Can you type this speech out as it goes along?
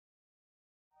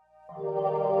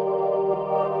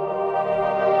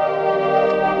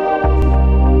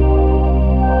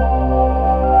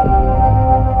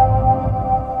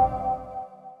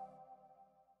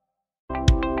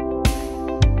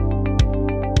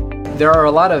there are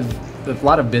a lot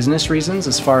of business reasons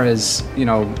as far as,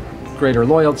 greater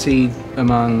loyalty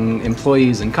among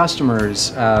employees and customers,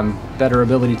 better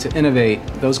ability to innovate,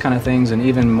 those kind of things, and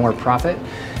even more profit.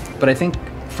 But I think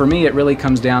for me, it really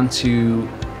comes down to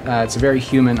it's very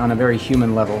human, on a very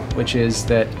human level, which is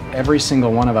that every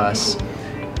single one of us,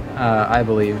 I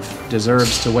believe,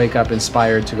 deserves to wake up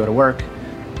inspired to go to work,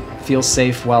 feel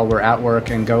safe while we're at work,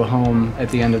 and go home at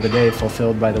the end of the day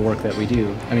fulfilled by the work that we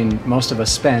do. I mean, most of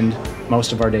us spend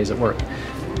most of our days at work.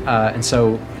 And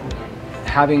so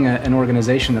having an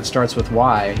organization that starts with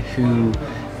why, who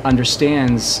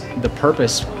understands the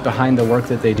purpose behind the work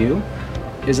that they do,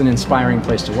 is an inspiring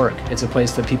place to work. It's a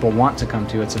place that people want to come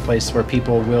to. It's a place where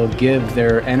people will give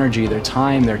their energy, their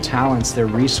time, their talents, their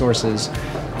resources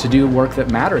to do work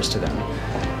that matters to them.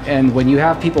 And when you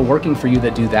have people working for you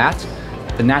that do that,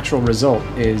 the natural result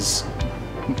is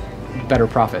better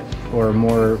profit or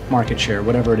more market share,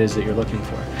 whatever it is that you're looking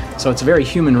for. So it's a very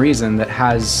human reason that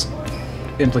has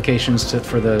implications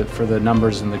for the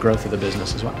numbers and the growth of the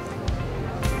business as well.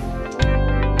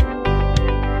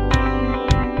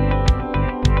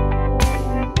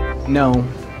 No,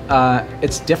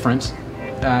 it's different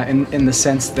in the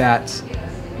sense that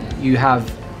you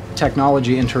have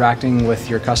technology interacting with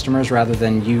your customers rather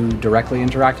than you directly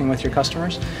interacting with your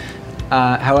customers.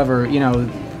 However,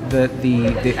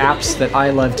 the apps that I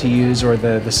love to use, or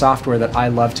the software that I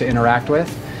love to interact with,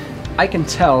 I can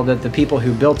tell that the people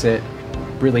who built it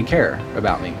really care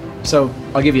about me. So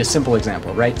I'll give you a simple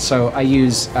example, right? So I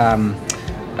use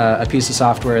a piece of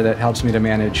software that helps me to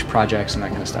manage projects and that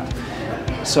kind of stuff.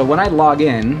 So when I log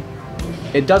in,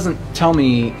 it doesn't tell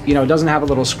me, it doesn't have a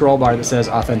little scroll bar that says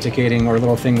authenticating or a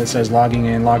little thing that says logging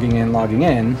in, logging in, logging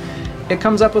in. It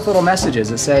comes up with little messages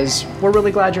that says, we're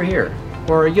really glad you're here,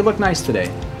 or you look nice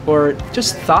today, or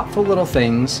just thoughtful little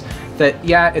things that,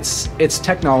 yeah, it's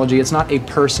technology, it's not a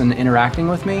person interacting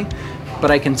with me,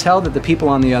 but I can tell that the people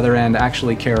on the other end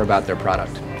actually care about their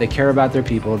product. They care about their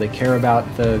people, they care about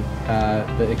the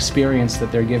experience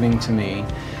that they're giving to me.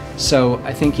 So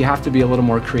I think you have to be a little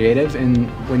more creative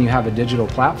when you have a digital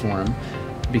platform,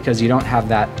 because you don't have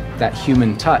that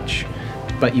human touch,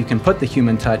 but you can put the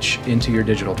human touch into your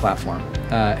digital platform.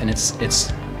 And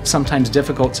it's sometimes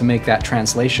difficult to make that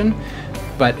translation,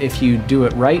 but if you do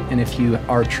it right, and if you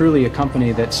are truly a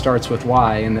company that starts with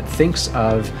why and that thinks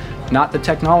of not the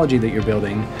technology that you're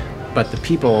building, but the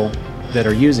people that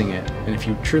are using it, and if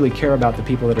you truly care about the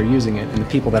people that are using it and the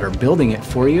people that are building it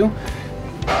for you,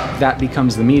 that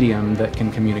becomes the medium that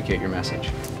can communicate your message.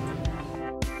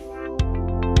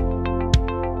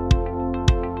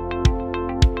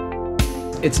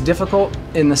 It's difficult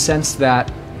in the sense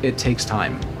that it takes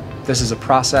time. This is a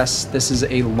process, this is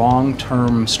a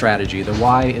long-term strategy. The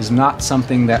why is not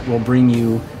something that will bring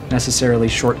you necessarily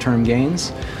short-term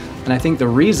gains. And I think the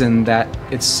reason that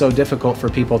it's so difficult for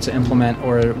people to implement,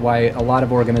 or why a lot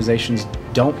of organizations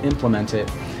don't implement it,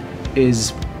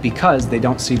 is because they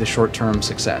don't see the short-term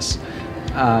success,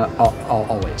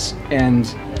 always. And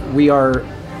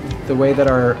the way that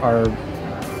our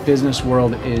business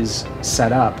world is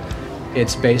set up,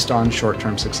 it's based on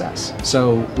short-term success.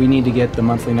 So we need to get the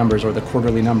monthly numbers or the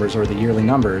quarterly numbers or the yearly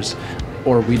numbers,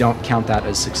 or we don't count that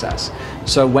as success.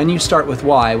 So when you start with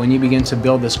why, when you begin to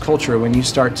build this culture, when you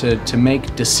start to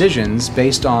make decisions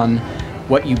based on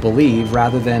what you believe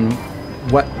rather than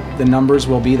what the numbers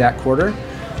will be that quarter,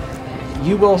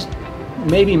 you will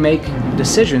maybe make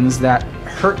decisions that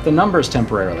hurt the numbers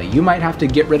temporarily. You might have to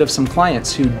get rid of some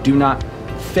clients who do not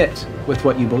fit with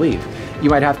what you believe. You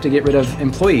might have to get rid of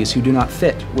employees who do not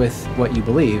fit with what you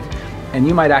believe. And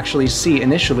you might actually see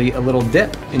initially a little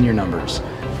dip in your numbers.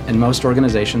 And most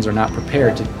organizations are not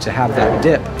prepared to have that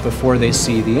dip before they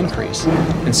see the increase.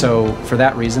 And so for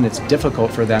that reason, it's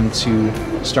difficult for them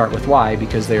to start with why,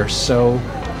 because they are so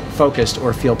focused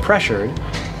or feel pressured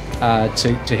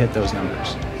to hit those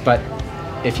numbers. But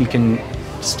if you can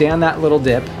stand that little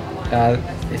dip,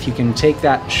 if you can take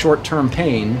that short-term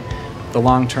pain, the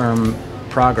long-term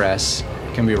progress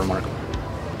can be remarkable.